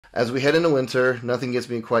As we head into winter, nothing gets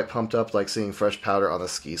me quite pumped up like seeing fresh powder on the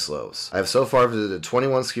ski slopes. I have so far visited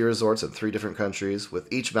 21 ski resorts in 3 different countries,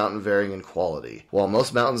 with each mountain varying in quality. While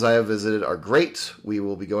most mountains I have visited are great, we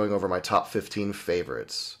will be going over my top 15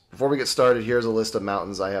 favorites. Before we get started, here's a list of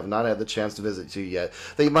mountains I have not had the chance to visit to yet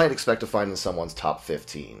that you might expect to find in someone's top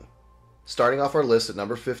 15. Starting off our list at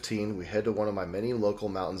number 15, we head to one of my many local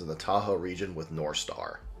mountains in the Tahoe region with North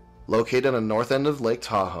Star. Located on the north end of Lake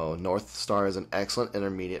Tahoe, North Star is an excellent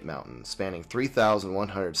intermediate mountain, spanning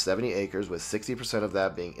 3,170 acres with 60% of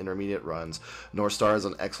that being intermediate runs. North Star is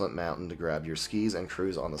an excellent mountain to grab your skis and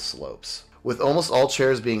cruise on the slopes. With almost all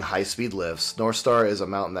chairs being high-speed lifts, North Star is a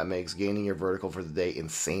mountain that makes gaining your vertical for the day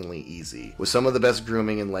insanely easy. With some of the best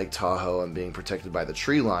grooming in Lake Tahoe and being protected by the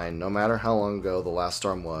tree line, no matter how long ago the last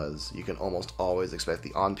storm was, you can almost always expect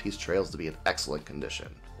the on-piste trails to be in excellent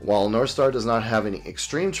condition. While North Star does not have any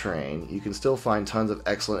extreme terrain, you can still find tons of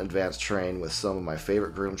excellent advanced terrain with some of my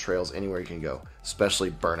favorite groomed trails anywhere you can go, especially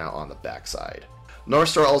Burnout on the backside. North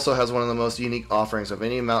Star also has one of the most unique offerings of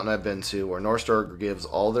any mountain I've been to, where North Star gives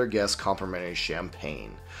all their guests complimentary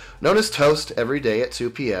champagne. Known as Toast, every day at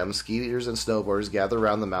 2 p.m., skiers and snowboarders gather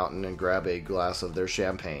around the mountain and grab a glass of their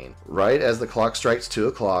champagne. Right as the clock strikes 2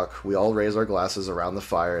 o'clock, we all raise our glasses around the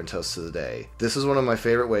fire and toast to the day. This is one of my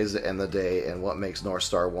favorite ways to end the day and what makes North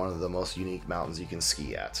Star one of the most unique mountains you can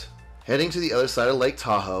ski at. Heading to the other side of Lake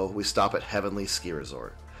Tahoe, we stop at Heavenly Ski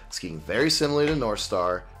Resort. Skiing very similarly to North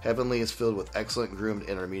Star, Heavenly is filled with excellent groomed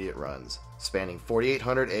intermediate runs. Spanning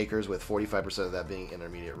 4,800 acres with 45% of that being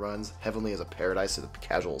intermediate runs, Heavenly is a paradise to the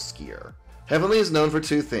casual skier. Heavenly is known for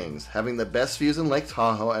 2 things, having the best views in Lake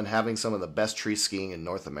Tahoe and having some of the best tree skiing in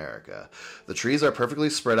North America. The trees are perfectly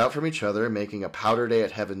spread out from each other, making a powder day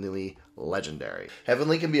at Heavenly legendary.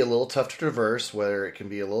 Heavenly can be a little tough to traverse, where it can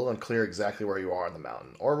be a little unclear exactly where you are on the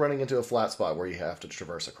mountain, or running into a flat spot where you have to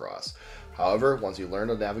traverse across. However, once you learn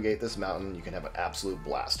to navigate this mountain, you can have an absolute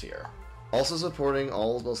blast here. Also supporting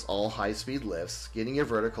almost all high-speed lifts, getting your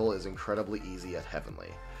vertical is incredibly easy at Heavenly.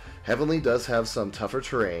 Heavenly does have some tougher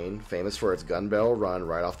terrain, famous for its gun barrel run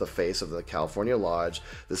right off the face of the California Lodge.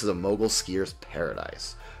 This is a mogul skier's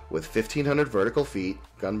paradise. With 1,500 vertical feet,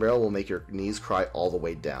 gun barrel will make your knees cry all the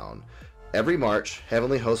way down. Every March,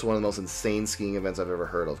 Heavenly hosts one of the most insane skiing events I've ever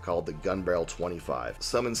heard of, called the Gun Barrel 25.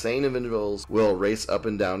 Some insane individuals will race up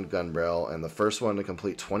and down Gun Barrel, and the first one to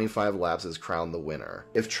complete 25 laps is crowned the winner.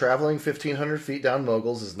 If traveling 1,500 feet down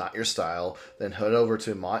moguls is not your style, then head over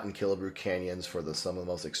to Mott and Killebrew Canyons for some of the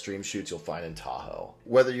most extreme chutes you'll find in Tahoe.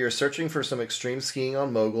 Whether you're searching for some extreme skiing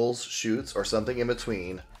on moguls, chutes, or something in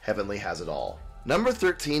between, Heavenly has it all. Number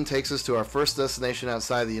 13 takes us to our first destination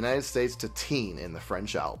outside the United States, to Tignes in the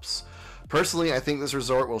French Alps. Personally, I think this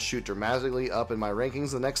resort will shoot dramatically up in my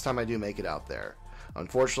rankings the next time I do make it out there.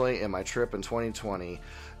 Unfortunately, in my trip in 2020,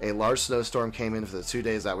 a large snowstorm came in for the 2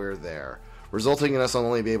 days that we were there, resulting in us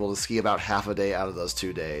only being able to ski about half a day out of those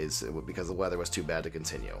 2 days because the weather was too bad to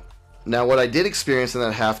continue. Now, what I did experience in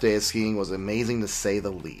that half day of skiing was amazing to say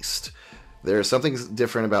the least. There is something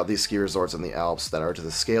different about these ski resorts in the Alps that are to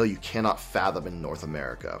the scale you cannot fathom in North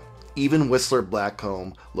America. Even Whistler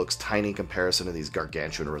Blackcomb looks tiny in comparison to these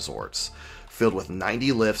gargantuan resorts. Filled with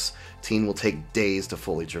 90 lifts, Tignes will take days to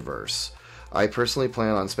fully traverse. I personally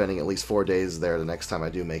plan on spending at least 4 days there the next time I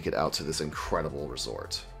do make it out to this incredible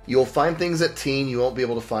resort. You will find things at Tignes you won't be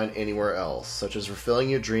able to find anywhere else, such as fulfilling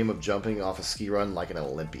your dream of jumping off a ski run like an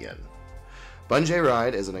Olympian. Bungee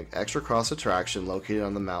Ride is an extra cross attraction located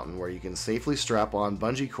on the mountain where you can safely strap on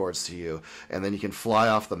bungee cords to you, and then you can fly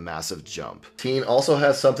off the massive jump. Tignes also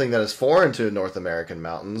has something that is foreign to North American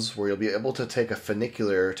mountains, where you'll be able to take a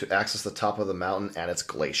funicular to access the top of the mountain and its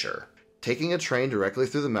glacier. Taking a train directly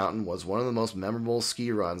through the mountain was one of the most memorable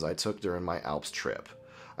ski runs I took during my Alps trip.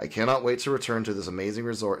 I cannot wait to return to this amazing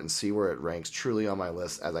resort and see where it ranks truly on my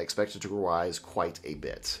list, as I expect it to rise quite a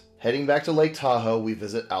bit. Heading back to Lake Tahoe, we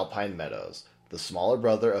visit Alpine Meadows. The smaller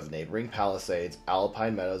brother of neighboring Palisades,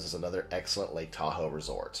 Alpine Meadows is another excellent Lake Tahoe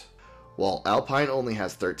resort. While Alpine only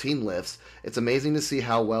has 13 lifts, it's amazing to see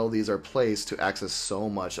how well these are placed to access so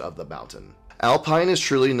much of the mountain. Alpine is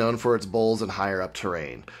truly known for its bowls and higher up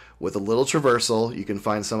terrain. With a little traversal, you can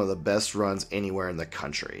find some of the best runs anywhere in the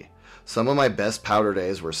country. Some of my best powder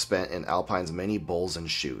days were spent in Alpine's many bowls and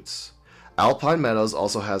chutes. Alpine Meadows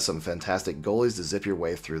also has some fantastic gullies to zip your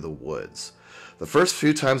way through the woods. The first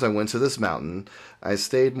few times I went to this mountain, I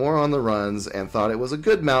stayed more on the runs and thought it was a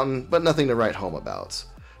good mountain, but nothing to write home about.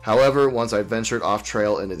 However, once I ventured off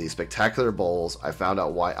trail into these spectacular bowls, I found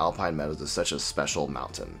out why Alpine Meadows is such a special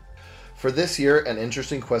mountain. For this year, an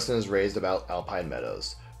interesting question is raised about Alpine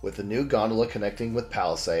Meadows. With the new gondola connecting with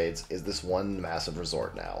Palisades, is this one massive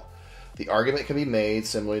resort now? The argument can be made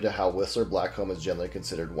similarly to how Whistler Blackcomb is generally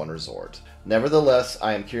considered one resort. Nevertheless,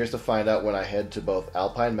 I am curious to find out when I head to both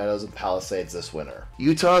Alpine Meadows and Palisades this winter.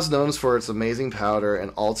 Utah is known for its amazing powder,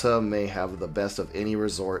 and Alta may have the best of any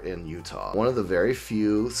resort in Utah. One of the very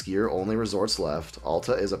few skier-only resorts left,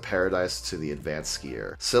 Alta is a paradise to the advanced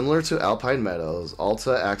skier. Similar to Alpine Meadows,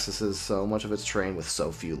 Alta accesses so much of its terrain with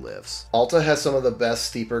so few lifts. Alta has some of the best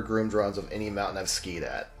steeper groomed runs of any mountain I've skied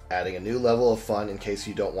at, adding a new level of fun in case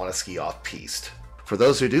you don't want to ski off-piste. For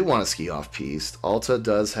those who do want to ski off-piste, Alta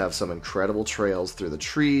does have some incredible trails through the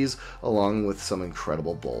trees, along with some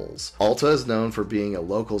incredible bowls. Alta is known for being a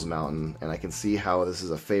locals mountain, and I can see how this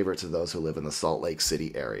is a favorite to those who live in the Salt Lake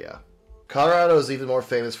City area. Colorado is even more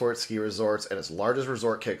famous for its ski resorts, and its largest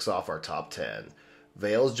resort kicks off our top 10.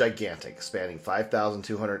 Vail is gigantic, spanning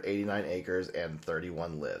 5,289 acres and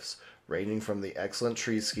 31 lifts, ranging from the excellent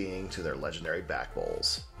tree skiing to their legendary back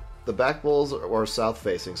bowls. The back bowls are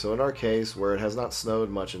south-facing, so in our case, where it has not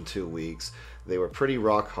snowed much in 2 weeks, they were pretty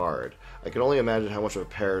rock hard. I can only imagine how much of a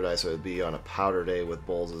paradise it would be on a powder day with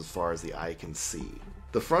bowls as far as the eye can see.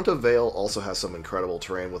 The front of Vail also has some incredible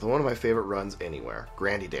terrain with one of my favorite runs anywhere,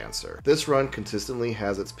 Grandy Dancer. This run consistently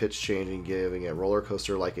has its pitch changing, giving a roller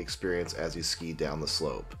coaster-like experience as you ski down the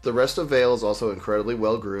slope. The rest of Vail is also incredibly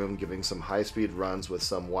well groomed, giving some high-speed runs with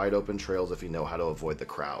some wide open trails if you know how to avoid the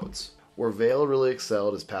crowds. Where Vail really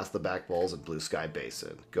excelled is past the back bowls and Blue Sky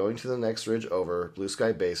Basin. Going to the next ridge over, Blue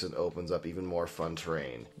Sky Basin opens up even more fun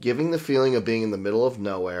terrain. Giving the feeling of being in the middle of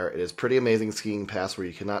nowhere, it is pretty amazing skiing past where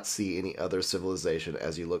you cannot see any other civilization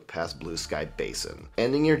as you look past Blue Sky Basin.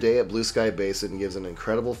 Ending your day at Blue Sky Basin gives an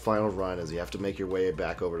incredible final run as you have to make your way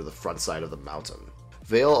back over to the front side of the mountain.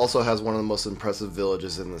 Vail also has one of the most impressive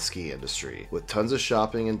villages in the ski industry, with tons of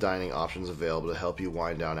shopping and dining options available to help you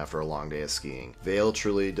wind down after a long day of skiing. Vail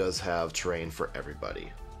truly does have terrain for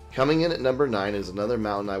everybody. Coming in at number 9 is another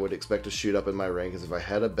mountain I would expect to shoot up in my rankings if I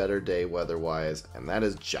had a better day weather-wise, and that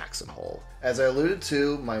is Jackson Hole. As I alluded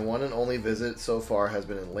to, my one and only visit so far has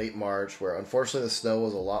been in late March, where unfortunately the snow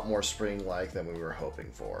was a lot more spring-like than we were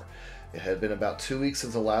hoping for. It had been about 2 weeks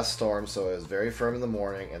since the last storm, so it was very firm in the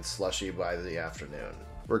morning and slushy by the afternoon.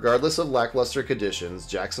 Regardless of lackluster conditions,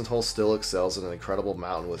 Jackson Hole still excels in an incredible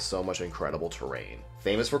mountain with so much incredible terrain.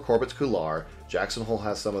 Famous for Corbett's Couloir, Jackson Hole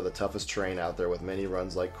has some of the toughest terrain out there with many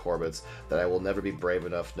runs like Corbett's that I will never be brave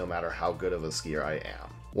enough no matter how good of a skier I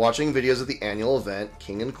am. Watching videos of the annual event,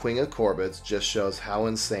 King and Queen of Corbett's, just shows how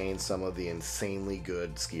insane some of the insanely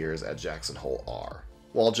good skiers at Jackson Hole are.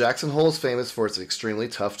 While Jackson Hole is famous for its extremely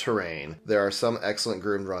tough terrain, there are some excellent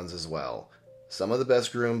groomed runs as well. Some of the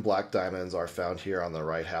best groomed black diamonds are found here on the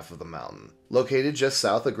right half of the mountain. Located just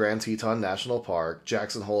south of Grand Teton National Park,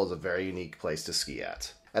 Jackson Hole is a very unique place to ski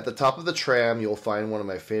at. At the top of the tram, you'll find one of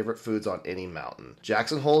my favorite foods on any mountain.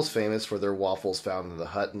 Jackson Hole is famous for their waffles found in the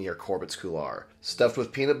hut near Corbett's Couloir. Stuffed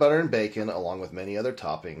with peanut butter and bacon, along with many other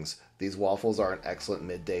toppings, these waffles are an excellent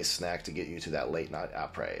midday snack to get you to that late night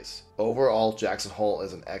après. Overall, Jackson Hole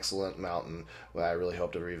is an excellent mountain that I really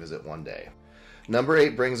hope to revisit one day. Number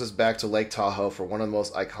 8 brings us back to Lake Tahoe for one of the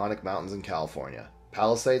most iconic mountains in California.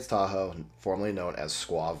 Palisades Tahoe, formerly known as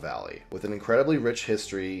Squaw Valley. With an incredibly rich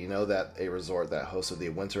history, you know that a resort that hosted the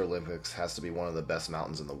Winter Olympics has to be one of the best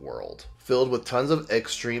mountains in the world. Filled with tons of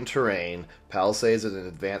extreme terrain, Palisades is an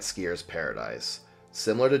advanced skier's paradise.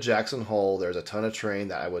 Similar to Jackson Hole, there's a ton of terrain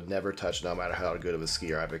that I would never touch no matter how good of a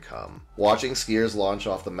skier I become. Watching skiers launch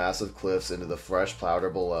off the massive cliffs into the fresh powder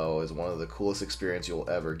below is one of the coolest experiences you'll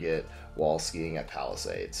ever get while skiing at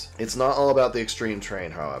Palisades. It's not all about the extreme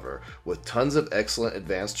terrain, however. With tons of excellent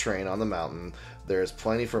advanced terrain on the mountain, there is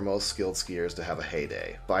plenty for most skilled skiers to have a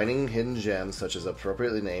heyday. Finding hidden gems, such as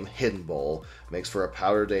appropriately named Hidden Bowl, makes for a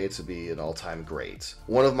powder day to be an all-time great.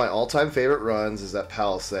 One of my all-time favorite runs is at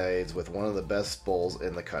Palisades with one of the best bowls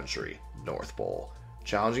in the country, North Bowl.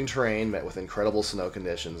 Challenging terrain met with incredible snow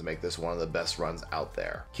conditions make this one of the best runs out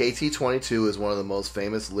there. KT22 is one of the most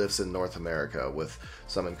famous lifts in North America, with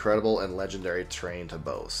some incredible and legendary terrain to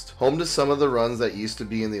boast. Home to some of the runs that used to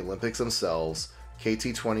be in the Olympics themselves,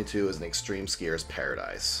 KT22 is an extreme skier's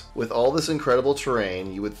paradise. With all this incredible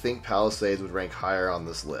terrain, you would think Palisades would rank higher on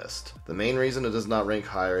this list. The main reason it does not rank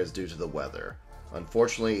higher is due to the weather.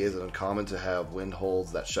 Unfortunately, it is uncommon to have wind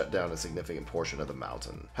holds that shut down a significant portion of the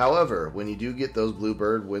mountain. However, when you do get those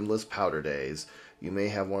bluebird windless powder days, you may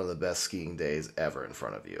have one of the best skiing days ever in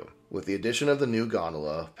front of you. With the addition of the new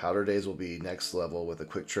gondola, Powder Days will be next level with a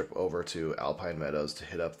quick trip over to Alpine Meadows to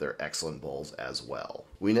hit up their excellent bowls as well.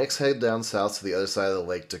 We next head down south to the other side of the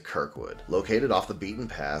lake to Kirkwood. Located off the beaten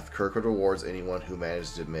path, Kirkwood rewards anyone who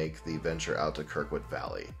manages to make the venture out to Kirkwood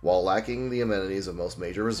Valley. While lacking the amenities of most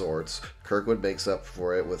major resorts, Kirkwood makes up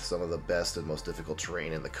for it with some of the best and most difficult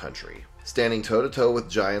terrain in the country. Standing toe-to-toe with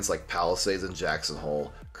giants like Palisades and Jackson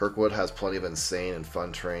Hole, Kirkwood has plenty of insane and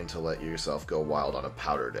fun terrain to let yourself go wild on a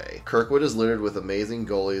powder day. Kirkwood is littered with amazing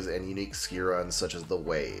gullies and unique ski runs such as the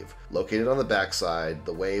Wave. Located on the backside,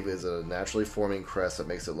 the Wave is a naturally forming crest that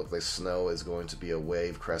makes it look like snow is going to be a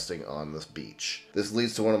wave cresting on the beach. This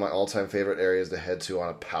leads to one of my all-time favorite areas to head to on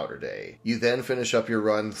a powder day. You then finish up your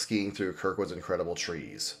run skiing through Kirkwood's incredible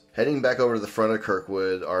trees. Heading back over to the front of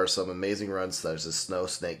Kirkwood are some amazing runs such as Snow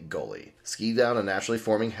Snake Gully. Ski down a naturally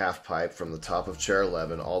forming half-pipe from the top of Chair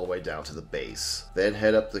 11 all the way down to the base. Then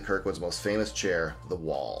head up the Kirkwood's most famous chair, the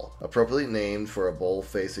Wall. Appropriately named for a bowl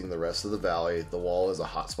facing the rest of the valley, the Wall is a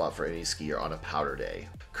hotspot for any skier on a powder day.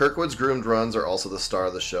 Kirkwood's groomed runs are also the star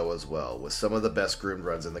of the show as well, with some of the best groomed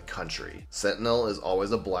runs in the country. Sentinel is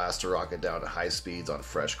always a blast to rocket down at high speeds on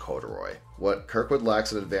fresh corduroy. What Kirkwood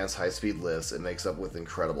lacks in advanced high-speed lifts, it makes up with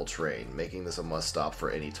incredible terrain, making this a must-stop for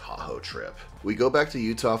any Tahoe trip. We go back to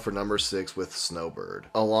Utah for number 6 with Snowbird.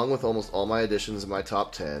 Along with almost all my additions in my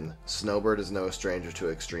top 10, Snowbird is no stranger to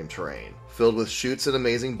extreme terrain. Filled with chutes and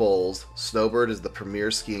amazing bowls, Snowbird is the premier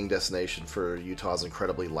skiing destination for Utah's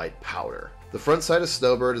incredibly light powder. The front side of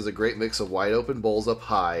Snowbird is a great mix of wide open bowls up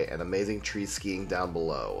high and amazing tree skiing down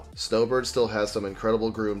below. Snowbird still has some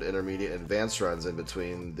incredible groomed intermediate and advanced runs in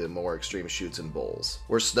between the more extreme chutes and bowls.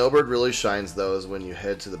 Where Snowbird really shines though is when you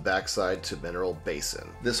head to the backside to Mineral Basin.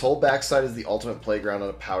 This whole backside is the ultimate playground on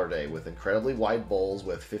a powder day with incredibly wide bowls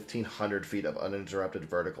with 1,500 feet of uninterrupted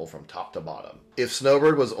vertical from top to bottom. If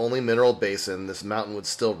Snowbird was only Mineral Basin, this mountain would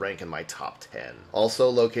still rank in my top 10. Also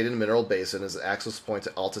located in Mineral Basin is an access point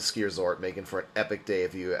to Alta Ski Resort, making for an epic day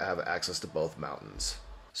if you have access to both mountains.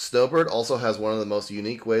 Snowbird also has one of the most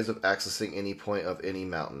unique ways of accessing any point of any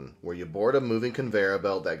mountain, where you board a moving conveyor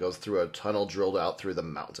belt that goes through a tunnel drilled out through the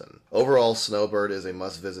mountain. Overall, Snowbird is a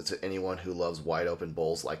must-visit to anyone who loves wide-open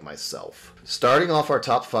bowls like myself. Starting off our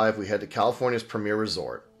top 5, we head to California's premier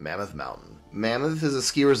resort, Mammoth Mountain. Mammoth is a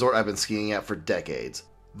ski resort I've been skiing at for decades.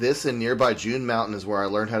 This and nearby June Mountain is where I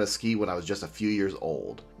learned how to ski when I was just a few years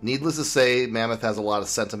old. Needless to say, Mammoth has a lot of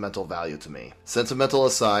sentimental value to me. Sentimental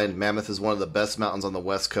aside, Mammoth is one of the best mountains on the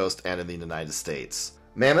West Coast and in the United States.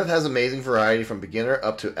 Mammoth has amazing variety from beginner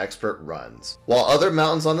up to expert runs. While other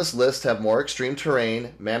mountains on this list have more extreme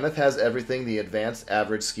terrain, Mammoth has everything the advanced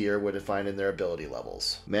average skier would find in their ability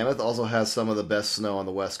levels. Mammoth also has some of the best snow on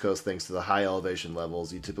the West Coast thanks to the high elevation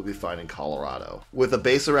levels you typically find in Colorado. With a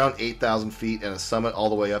base around 8,000 feet and a summit all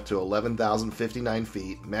the way up to 11,059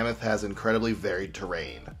 feet, Mammoth has incredibly varied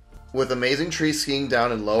terrain. With amazing tree skiing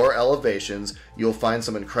down in lower elevations, you'll find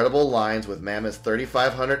some incredible lines with Mammoth's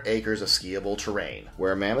 3,500 acres of skiable terrain.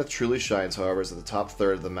 Where Mammoth truly shines, however, is at the top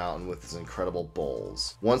third of the mountain with its incredible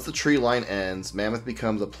bowls. Once the tree line ends, Mammoth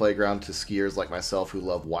becomes a playground to skiers like myself who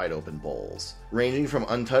love wide open bowls. Ranging from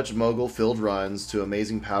untouched mogul-filled runs to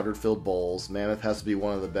amazing powder-filled bowls, Mammoth has to be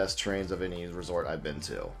one of the best terrains of any resort I've been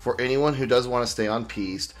to. For anyone who does want to stay on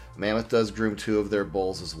piste, Mammoth does groom 2 of their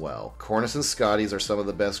bowls as well. Cornice and Scotty's are some of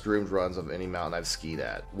the best groomed runs of any mountain I've skied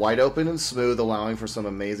at. Wide open and smooth, allowing for some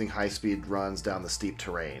amazing high-speed runs down the steep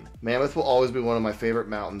terrain. Mammoth will always be one of my favorite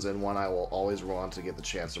mountains and one I will always want to get the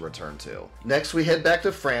chance to return to. Next, we head back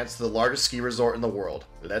to France to the largest ski resort in the world,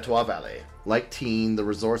 l'Etoile Valley. Like Teen, the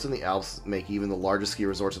resorts in the Alps make even the largest ski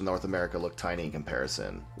resorts in North America look tiny in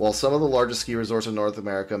comparison. While some of the largest ski resorts in North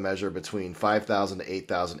America measure between 5,000 to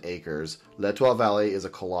 8,000 acres, l'Etoile Valley is a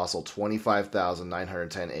colossal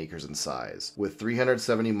 25,910 acres in size. With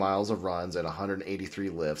 370 miles of runs and 183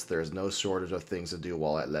 lifts, there is no shortage of things to do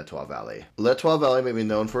while at l'Etoile Valley. L'Etoile Valley may be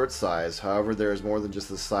known for its size, however there is more than just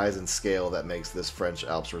the size and scale that makes this French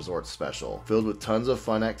Alps resort special. Filled with tons of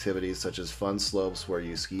fun activities such as fun slopes where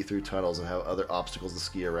you ski through tunnels and have other obstacles to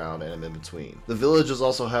ski around and in between. The villages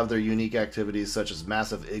also have their unique activities such as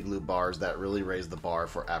massive igloo bars that really raise the bar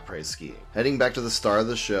for après skiing. Heading back to the star of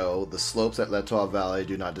the show, the slopes at l'Etoile Valley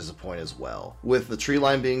do not disappoint as well. With the tree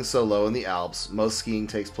line being so low in the Alps, most skiing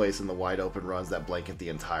takes place in the wide open runs that blanket the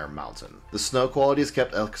entire mountain. The snow quality is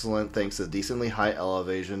kept excellent thanks to decently high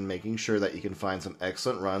elevation, making sure that you can find some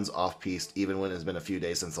excellent runs off-piste even when it's been a few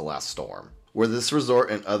days since the last storm. Where this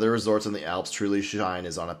resort and other resorts in the Alps truly shine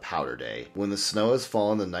is on a powder day. When the snow has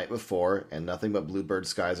fallen the night before and nothing but bluebird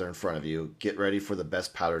skies are in front of you, get ready for the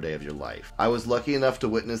best powder day of your life. I was lucky enough to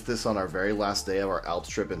witness this on our very last day of our Alps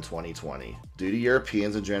trip in 2020. Due to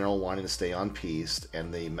Europeans in general wanting to stay on piste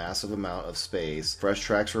and the massive amount of space, fresh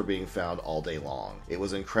tracks were being found all day long. It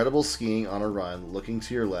was incredible skiing on a run, looking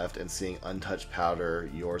to your left and seeing untouched powder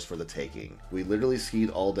yours for the taking. We literally skied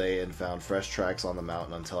all day and found fresh tracks on the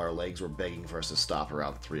mountain until our legs were begging for us to stop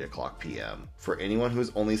around 3 o'clock p.m. For anyone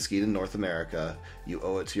who's only skied in North America, you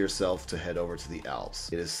owe it to yourself to head over to the Alps.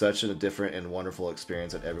 It is such a different and wonderful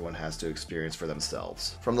experience that everyone has to experience for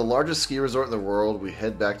themselves. From the largest ski resort in the world, we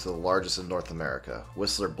head back to the largest in North America,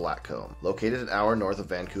 Whistler Blackcomb. Located an hour north of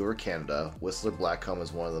Vancouver, Canada, Whistler Blackcomb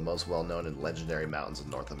is one of the most well-known and legendary mountains in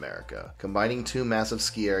North America. Combining two massive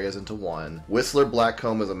ski areas into one, Whistler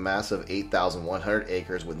Blackcomb is a massive 8,100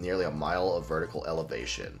 acres with nearly a mile of vertical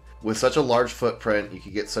elevation. With such a large footprint, you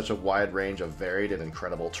can get such a wide range of varied and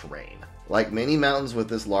incredible terrain. Like many mountains with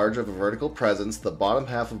this large of a vertical presence, the bottom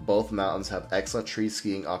half of both mountains have excellent tree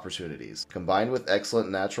skiing opportunities. Combined with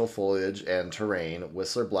excellent natural foliage and terrain,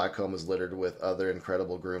 Whistler Blackcomb is littered with other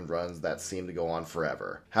incredible groomed runs that seem to go on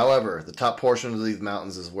forever. However, the top portion of these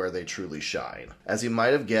mountains is where they truly shine. As you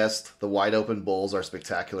might have guessed, the wide open bowls are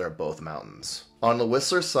spectacular at both mountains. On the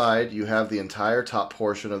Whistler side, you have the entire top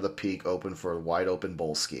portion of the peak open for wide open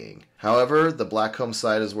bowl skiing. However, the Blackcomb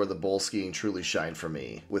side is where the bowl skiing truly shined for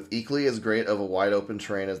me. With equally as great of a wide open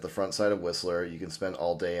terrain as the front side of Whistler, you can spend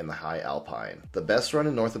all day in the high alpine. The best run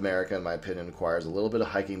in North America, in my opinion, requires a little bit of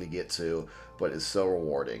hiking to get to, but is so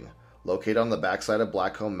rewarding. Located on the backside of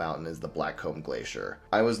Blackcomb Mountain is the Blackcomb Glacier.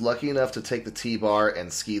 I was lucky enough to take the T-bar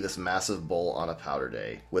and ski this massive bowl on a powder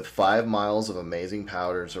day. With 5 miles of amazing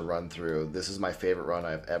powder to run through, this is my favorite run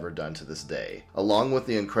I've ever done to this day. Along with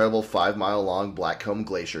the incredible 5-mile long Blackcomb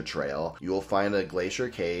Glacier Trail, you will find a glacier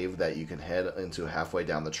cave that you can head into halfway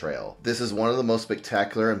down the trail. This is one of the most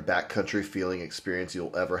spectacular and backcountry feeling experience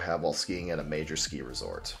you'll ever have while skiing at a major ski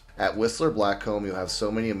resort. At Whistler Blackcomb, you'll have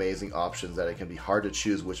so many amazing options that it can be hard to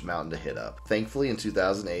choose which mountain to hit up. Thankfully, in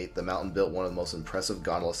 2008, the mountain built one of the most impressive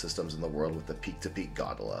gondola systems in the world with the Peak-to-Peak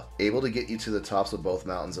gondola. Able to get you to the tops of both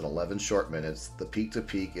mountains in 11 short minutes, the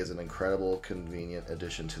Peak-to-Peak is an incredible, convenient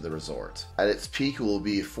addition to the resort. At its peak, it will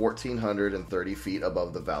be 1,430 feet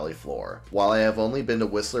above the valley floor. While I have only been to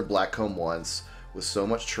Whistler Blackcomb once, with so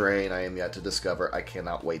much terrain I am yet to discover, I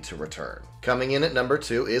cannot wait to return. Coming in at number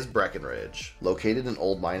 2 is Breckenridge. Located in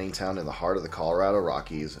old mining town in the heart of the Colorado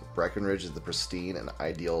Rockies, Breckenridge is the pristine and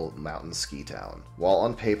ideal mountain ski town. While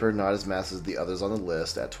on paper not as massive as the others on the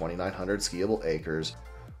list at 2,900 skiable acres,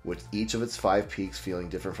 with each of its 5 peaks feeling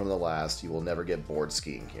different from the last, you will never get bored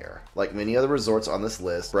skiing here. Like many other resorts on this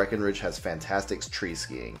list, Breckenridge has fantastic tree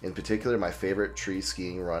skiing. In particular, my favorite tree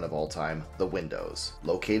skiing run of all time, the Windows.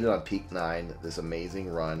 Located on Peak 9, this amazing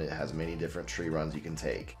run has many different tree runs you can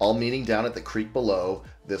take. All meeting down at the creek below,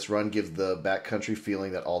 this run gives the backcountry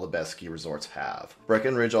feeling that all the best ski resorts have.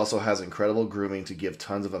 Breckenridge also has incredible grooming to give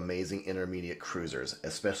tons of amazing intermediate cruisers,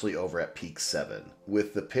 especially over at Peak 7.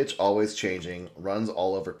 With the pitch always changing, runs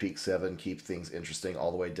all over Peak 7 keep things interesting all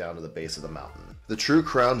the way down to the base of the mountain. The true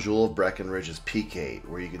crown jewel of Breckenridge is Peak 8,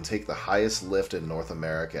 where you can take the highest lift in North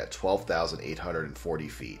America at 12,840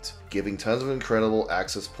 feet. Giving tons of incredible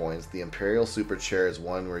access points, the Imperial Super Chair is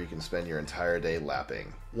one where you can spend your entire day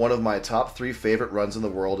lapping. One of my top 3 favorite runs in the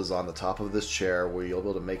world is on the top of this chair, where you'll be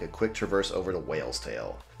able to make a quick traverse over to Whale's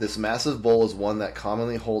Tail. This massive bowl is one that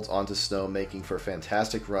commonly holds onto snow, making for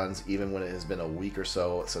fantastic runs even when it has been a week or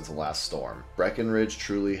so since the last storm. Breckenridge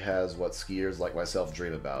truly has what skiers like myself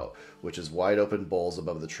dream about, which is wide open bowls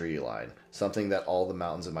above the tree line, something that all the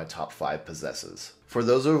mountains in my top 5 possesses. For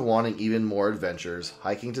those who are wanting even more adventures,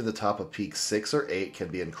 hiking to the top of peaks 6 or 8 can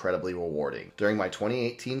be incredibly rewarding. During my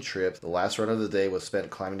 2018 trip, the last run of the day was spent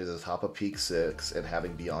climbing to the top of Peak 6 and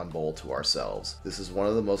having Beyond Bowl to ourselves. This is one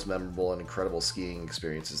of the most memorable and incredible skiing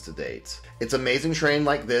experiences to date. It's amazing terrain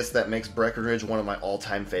like this that makes Breckenridge one of my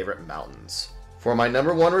all-time favorite mountains. For my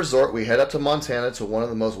number 1 resort, we head up to Montana to one of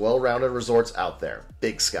the most well-rounded resorts out there,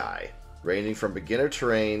 Big Sky. Ranging from beginner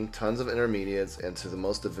terrain, tons of intermediates, and to the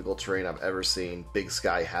most difficult terrain I've ever seen, Big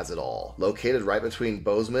Sky has it all. Located right between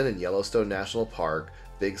Bozeman and Yellowstone National Park,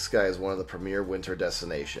 Big Sky is one of the premier winter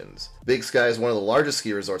destinations. Big Sky is one of the largest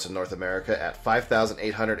ski resorts in North America at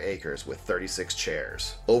 5,800 acres with 36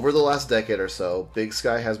 chairs. Over the last decade or so, Big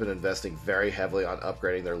Sky has been investing very heavily on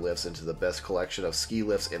upgrading their lifts into the best collection of ski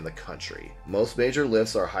lifts in the country. Most major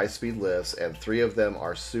lifts are high-speed lifts, and 3 of them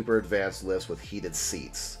are super advanced lifts with heated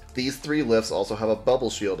seats. These 3 lifts also have a bubble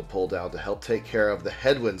shield to pull down to help take care of the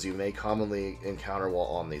headwinds you may commonly encounter while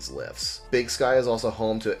on these lifts. Big Sky is also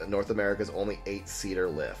home to North America's only 8-seater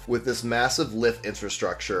lift. With this massive lift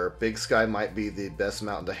infrastructure, Big Sky might be the best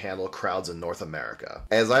mountain to handle crowds in North America.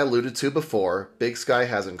 As I alluded to before, Big Sky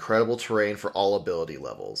has incredible terrain for all ability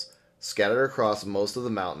levels. Scattered across most of the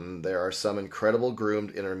mountain, there are some incredible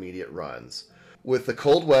groomed intermediate runs. With the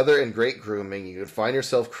cold weather and great grooming, you can find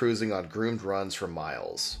yourself cruising on groomed runs for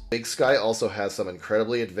miles. Big Sky also has some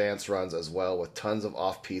incredibly advanced runs as well, with tons of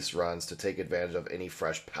off-piste runs to take advantage of any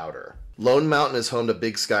fresh powder. Lone Mountain is home to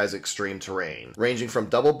Big Sky's extreme terrain. Ranging from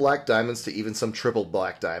double black diamonds to even some triple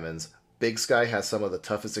black diamonds, Big Sky has some of the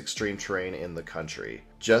toughest extreme terrain in the country.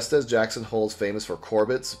 Just as Jackson Hole's famous for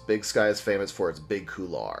Corbett's, Big Sky is famous for its big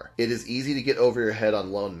couloir. It is easy to get over your head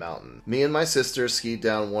on Lone Mountain. Me and my sister skied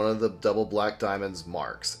down one of the double black diamonds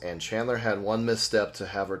marks, and Chandler had one misstep to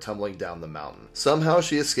have her tumbling down the mountain. Somehow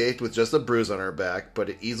she escaped with just a bruise on her back, but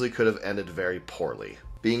it easily could have ended very poorly.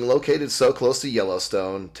 Being located so close to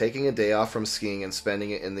Yellowstone, taking a day off from skiing and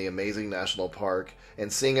spending it in the amazing national park,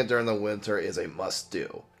 and seeing it during the winter is a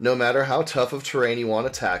must-do. No matter how tough of terrain you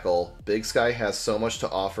want to tackle, Big Sky has so much to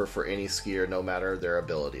offer for any skier no matter their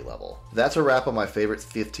ability level. That's a wrap on my favorite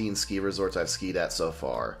 15 ski resorts I've skied at so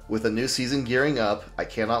far. With the new season gearing up, I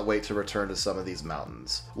cannot wait to return to some of these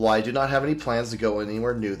mountains. While I do not have any plans to go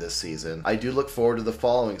anywhere new this season, I do look forward to the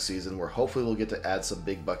following season where hopefully we'll get to add some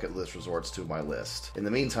big bucket list resorts to my list. In the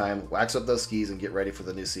meantime, wax up those skis and get ready for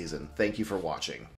the new season. Thank you for watching.